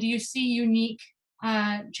 and do you see unique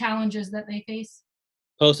challenges that they face?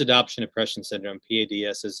 Post-adoption depression syndrome,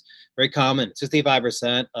 PADS, is very common.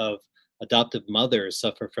 65% of adoptive mothers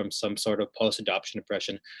suffer from some sort of post-adoption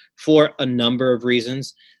depression for a number of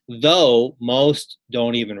reasons, though most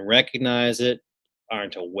don't even recognize it,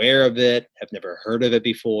 aren't aware of it, have never heard of it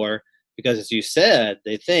before, because as you said,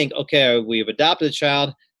 they think, okay, we've adopted a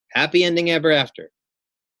child, happy ending ever after.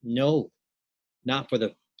 No,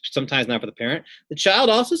 sometimes not for the parent. The child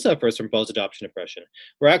also suffers from post-adoption depression.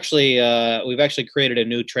 We've actually created a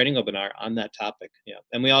new training webinar on that topic. Yeah,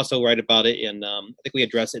 and we also write about it in. I think we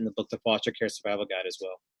address it in the book, The Foster Care Survival Guide, as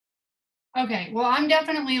well. Okay, well, I'm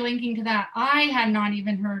definitely linking to that. I had not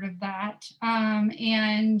even heard of that,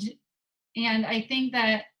 and I think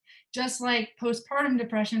that just like postpartum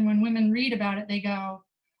depression, when women read about it, they go,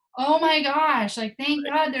 oh my gosh, like thank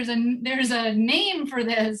God there's a name for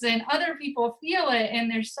this, and other people feel it, and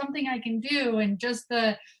there's something I can do, and just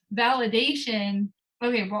the validation.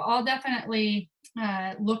 Okay, well, I'll definitely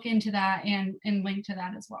look into that and link to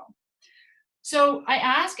that as well. So I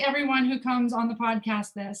ask everyone who comes on the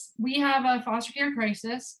podcast this. We have a foster care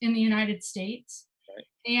crisis in the United States,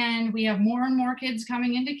 and we have more and more kids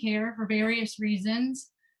coming into care for various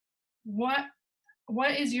reasons.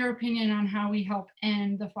 What is your opinion on how we help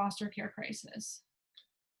end the foster care crisis?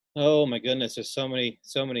 Oh my goodness, there's so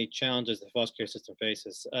many challenges the foster care system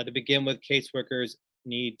faces. To begin with, caseworkers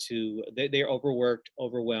they're overworked,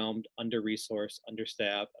 overwhelmed, under-resourced,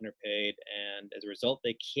 understaffed, underpaid, and as a result,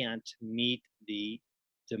 they can't meet the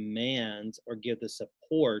demands or give the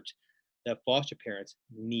support that foster parents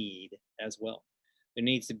need as well. There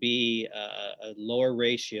needs to be a lower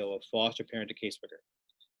ratio of foster parent to caseworker.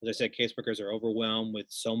 As I said, caseworkers are overwhelmed with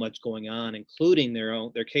so much going on, including their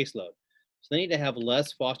caseload. So they need to have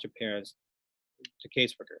less foster parents to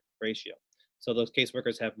caseworker ratio. So those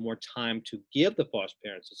caseworkers have more time to give the foster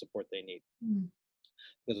parents the support they need.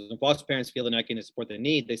 Because when foster parents feel they're not getting the support they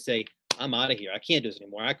need, they say, I'm out of here. I can't do this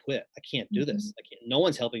anymore. I quit. I can't do Mhm. this. I can't. No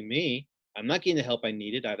one's helping me. I'm not getting the help I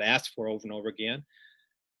needed. I've asked for over and over again.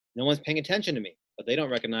 No one's paying attention to me, but they don't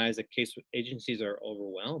recognize that case agencies are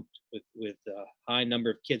overwhelmed with a high number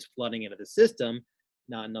of kids flooding into the system,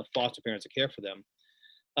 not enough foster parents to care for them.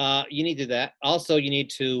 You need to do that. Also, you need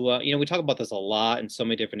to, we talk about this a lot in so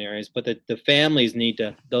many different areas, but the families need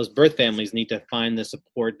to, those birth families need to find the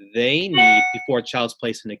support they need before a child's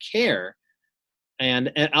placed into care.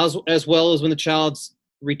 And as well as when the child's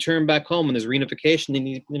returned back home and there's reunification,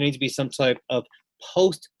 there needs to be some type of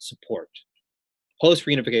post support, post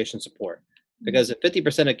reunification support. Because if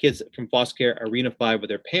 50% of kids from foster care are reunified with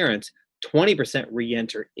their parents, 20%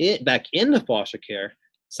 re-enter it back into foster care,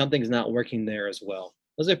 something's not working there as well.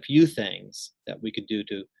 Those are a few things that we could do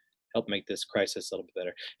to help make this crisis a little bit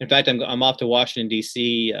better. In fact, I'm off to Washington,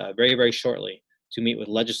 D.C. Very, very shortly to meet with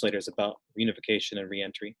legislators about reunification and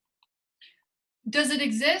reentry. Does it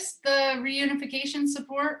exist, the reunification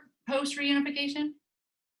support post reunification?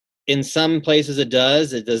 In some places it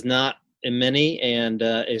does. It does not in many, and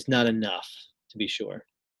is not enough, to be sure.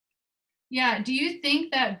 Yeah. Do you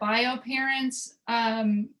think that bio parents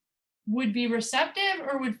would be receptive,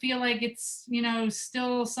 or would feel like it's,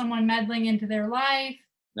 still someone meddling into their life?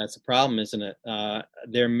 That's the problem, isn't it?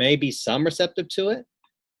 There may be some receptive to it,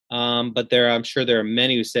 but I'm sure there are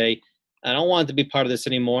many who say, I don't want to be part of this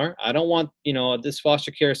anymore. I don't want, this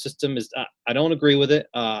foster care system I don't agree with it.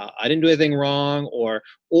 I didn't do anything wrong, or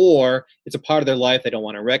it's a part of their life they don't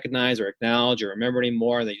want to recognize or acknowledge or remember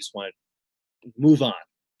anymore. They just want to move on.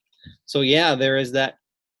 So yeah, there is that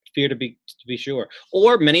fear to be sure.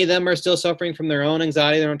 Or many of them are still suffering from their own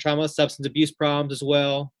anxiety, their own trauma, substance abuse problems as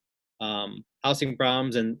well, housing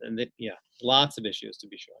problems, and lots of issues to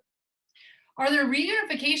be sure. Are there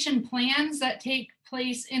reunification plans that take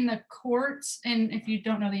place in the courts? And if you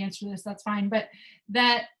don't know the answer to this, that's fine. But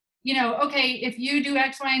that, okay, if you do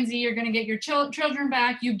X, Y, and Z, you're going to get your children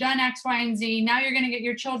back. You've done X, Y, and Z. Now you're going to get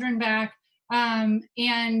your children back.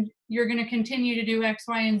 And you're going to continue to do X,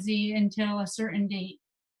 Y, and Z until a certain date.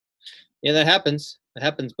 Yeah, that happens. It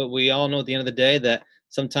happens. But we all know at the end of the day that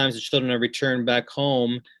sometimes the children are returned back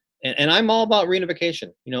home. And I'm all about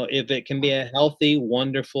reunification. If it can be a healthy,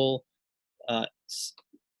 wonderful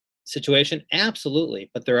situation, absolutely.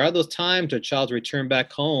 But there are those times where a child's returned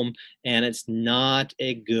back home and it's not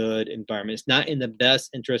a good environment. It's not in the best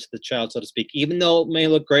interest of the child, so to speak. Even though it may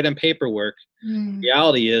look great on paperwork,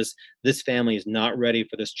 reality is this family is not ready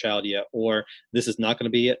for this child yet, or this is not going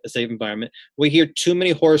to be a safe environment. We hear too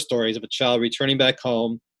many horror stories of a child returning back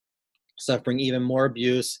home, suffering even more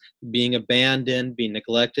abuse, being abandoned, being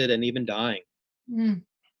neglected, and even dying.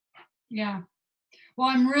 Yeah. Well,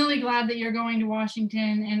 I'm really glad that you're going to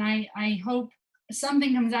Washington, and I hope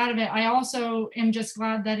something comes out of it. I also am just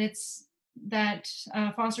glad that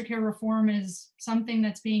foster care reform is something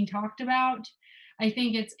that's being talked about. I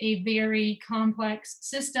think it's a very complex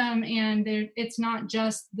system, and it's not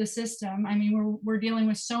just the system. I mean, we're dealing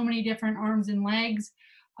with so many different arms and legs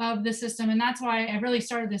of the system, and that's why I really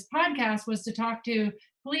started this podcast, was to talk to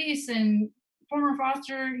police and former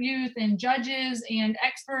foster youth and judges and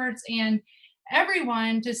experts and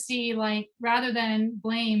everyone, to see, like, rather than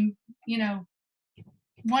blame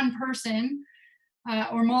one person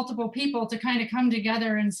or multiple people, to kind of come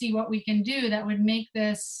together and see what we can do that would make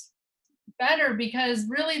this better, because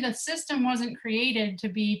really the system wasn't created to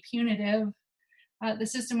be punitive. The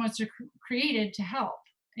system was created to help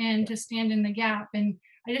and to stand in the gap, and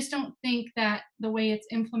I just don't think that the way it's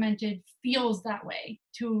implemented feels that way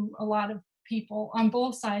to a lot of people on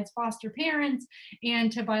both sides, foster parents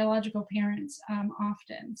and to biological parents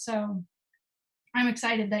often. So I'm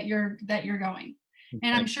excited that you're going,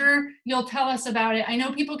 and I'm sure you'll tell us about it. I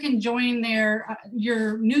know people can join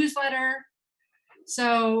your newsletter.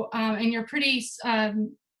 So and you're pretty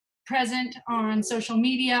present on social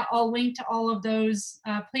media. I'll link to all of those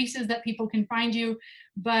places that people can find you,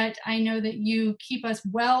 but I know that you keep us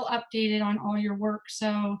well updated on all your work.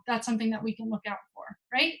 So that's something that we can look out for,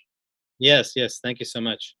 right? Yes. Thank you so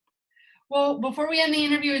much. Well, before we end the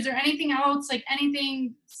interview, is there anything else, like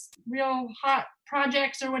anything real hot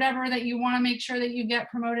projects or whatever that you want to make sure that you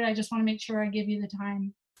get promoted? I just want to make sure I give you the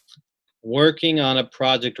time. Working on a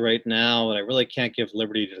project right now that I really can't give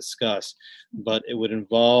liberty to discuss, but it would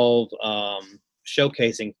involve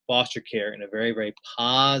showcasing foster care in a very, very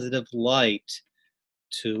positive light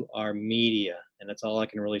to our media. And that's all I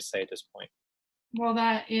can really say at this point. Well,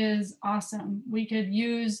 that is awesome. We could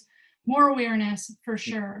use more awareness for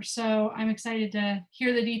sure. So I'm excited to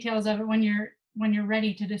hear the details of it when you're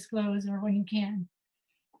ready to disclose, or when you can.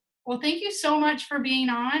 Well, thank you so much for being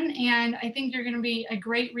on. And I think you're going to be a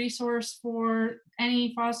great resource for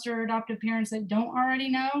any foster or adoptive parents that don't already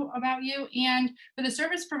know about you. And for the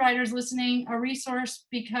service providers listening, a resource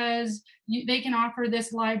because they can offer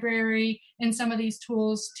this library and some of these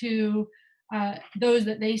tools to those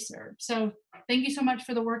that they serve. So thank you so much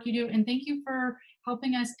for the work you do. And thank you for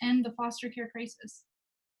helping us end the foster care crisis.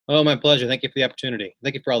 Oh, my pleasure. Thank you for the opportunity.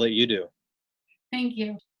 Thank you for all that you do. Thank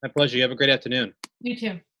you. My pleasure. You have a great afternoon. You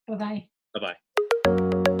too. Bye-bye. Bye-bye.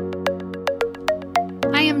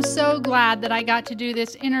 I am so glad that I got to do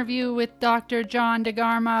this interview with Dr. John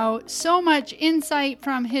DeGarmo. So much insight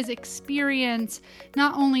from his experience,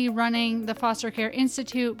 not only running the Foster Care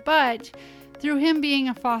Institute, but through him being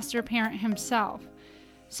a foster parent himself.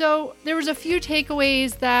 So there was a few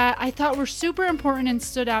takeaways that I thought were super important and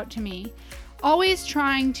stood out to me. Always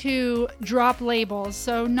trying to drop labels.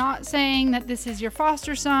 So not saying that this is your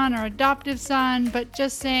foster son or adoptive son, but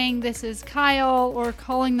just saying this is Kyle or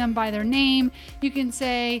calling them by their name. You can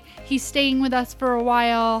say he's staying with us for a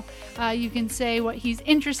while. You can say what he's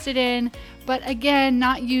interested in, but again,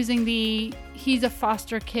 not using the he's a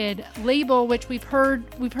foster kid label, which we've heard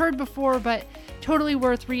before, but totally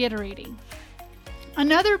worth reiterating.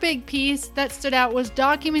 Another big piece that stood out was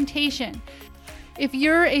documentation. If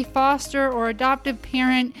you're a foster or adoptive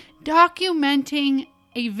parent, documenting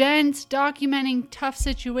events, documenting tough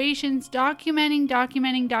situations,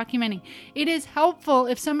 documenting. It is helpful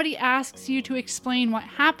if somebody asks you to explain what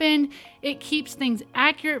happened. It keeps things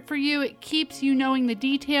accurate for you. It keeps you knowing the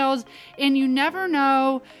details, and you never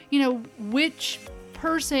know, which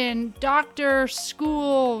person, doctor,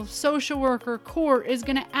 school, social worker, court is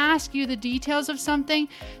going to ask you the details of something.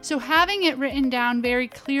 So having it written down very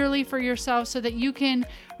clearly for yourself so that you can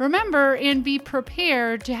remember and be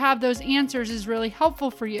prepared to have those answers is really helpful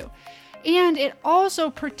for you. And it also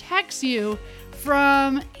protects you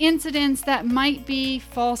from incidents that might be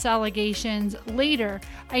false allegations later.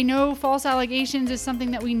 I know false allegations is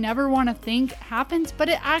something that we never want to think happens, but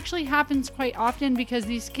it actually happens quite often because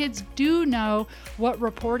these kids do know what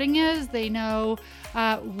reporting is. They know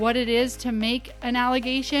what it is to make an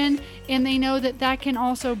allegation, and they know that that can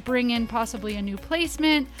also bring in possibly a new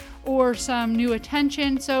placement or some new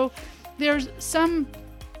attention. So there's some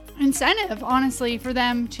incentive, honestly, for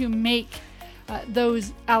them to make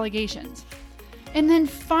those allegations. And then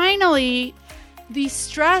finally, the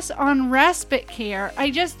stress on respite care.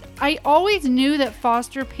 I always knew that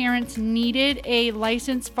foster parents needed a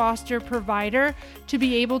licensed foster provider to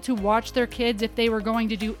be able to watch their kids if they were going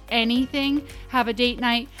to do anything, have a date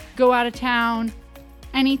night, go out of town,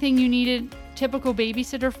 anything you needed typical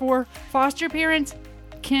babysitter for. Foster parents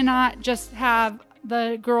cannot just have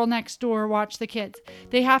the girl next door watch the kids.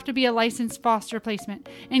 They have to be a licensed foster placement.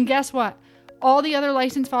 And guess what? All the other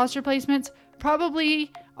licensed foster placements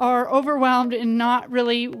probably are overwhelmed and not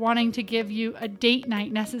really wanting to give you a date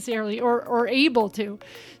night necessarily or able to.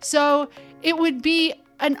 So it would be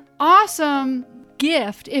an awesome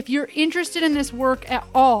gift if you're interested in this work at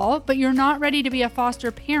all, but you're not ready to be a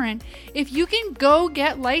foster parent. If you can go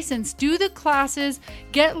get licensed, do the classes,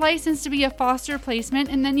 get licensed to be a foster placement,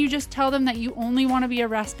 and then you just tell them that you only want to be a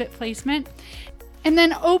respite placement. And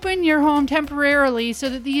then open your home temporarily so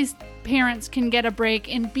that these parents can get a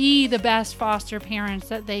break and be the best foster parents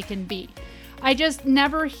that they can be. I just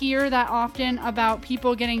never hear that often about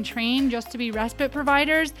people getting trained just to be respite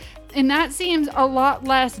providers. And that seems a lot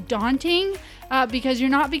less daunting because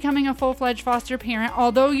you're not becoming a full-fledged foster parent,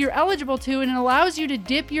 although you're eligible to, and it allows you to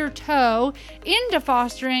dip your toe into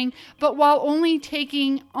fostering, but while only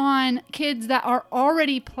taking on kids that are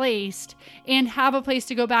already placed and have a place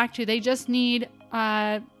to go back to. They just need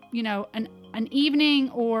an evening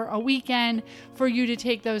or a weekend for you to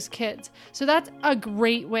take those kids. So that's a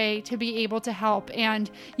great way to be able to help. And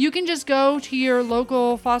you can just go to your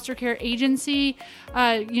local foster care agency,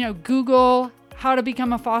 Google how to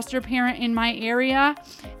become a foster parent in my area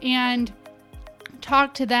and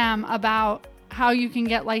talk to them about how you can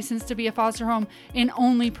get licensed to be a foster home and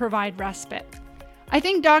only provide respite. I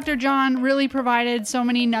think Dr. John really provided so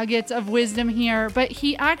many nuggets of wisdom here, but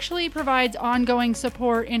he actually provides ongoing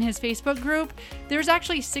support in his Facebook group. There's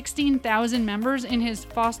actually 16,000 members in his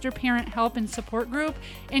foster parent help and support group,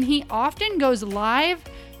 and he often goes live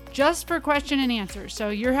just for question and answers. So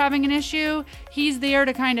you're having an issue, he's there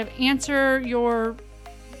to kind of answer your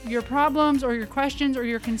problems or your questions or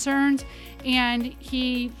your concerns, and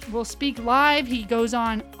he will speak live. He goes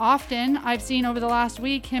on often. I've seen over the last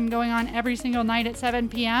week him going on every single night at 7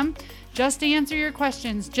 p.m. just to answer your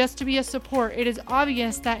questions, just to be a support. It is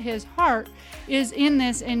obvious that his heart is in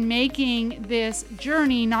this and making this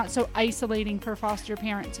journey not so isolating for foster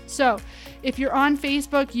parents. So if you're on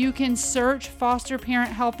Facebook, you can search Foster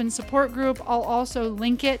Parent Help and Support Group. I'll also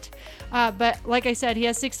link it. But like I said, he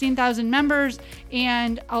has 16,000 members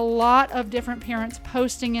and a lot of different parents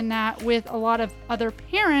posting in that, with a lot of other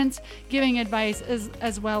parents giving advice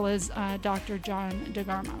as well as Dr. John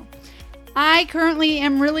DeGarmo. I currently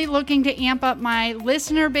am really looking to amp up my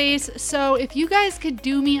listener base, so if you guys could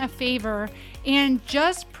do me a favor and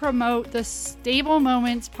just promote the Stable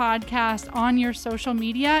Moments podcast on your social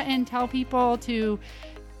media and tell people to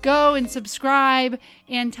go and subscribe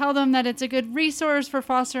and tell them that it's a good resource for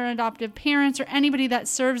foster and adoptive parents or anybody that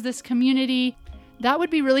serves this community. That would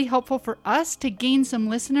be really helpful for us to gain some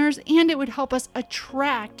listeners, and it would help us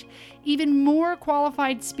attract even more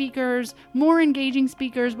qualified speakers, more engaging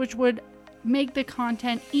speakers, which would make the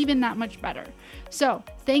content even that much better. So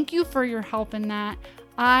thank you for your help in that.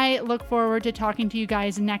 I look forward to talking to you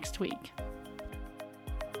guys next week.